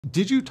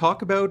Did you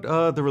talk about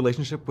the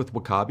relationship with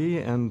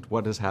Wakabi and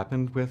what has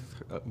happened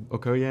with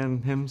Okoye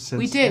and him since?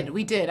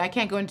 We did. I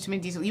can't go into too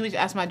many details. You would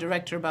ask my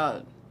director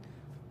about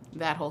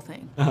that whole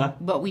thing.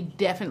 But we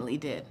definitely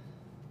did.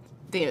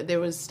 There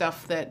was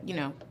stuff that, you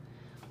know,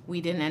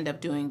 we didn't end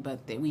up doing, but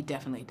we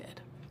definitely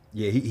did.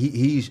 Yeah,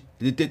 he's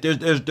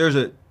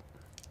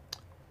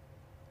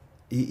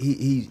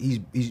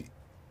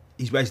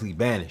basically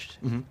vanished,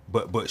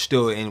 but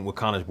still in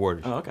Wakanda's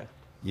borders. Oh, okay.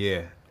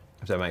 Yeah,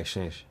 if that makes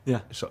sense.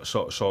 Yeah. So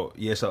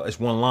it's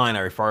one line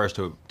that refers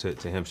to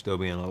him still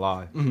being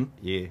alive.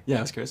 Yeah. Yeah,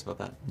 I was curious about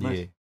that. Nice.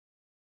 Yeah.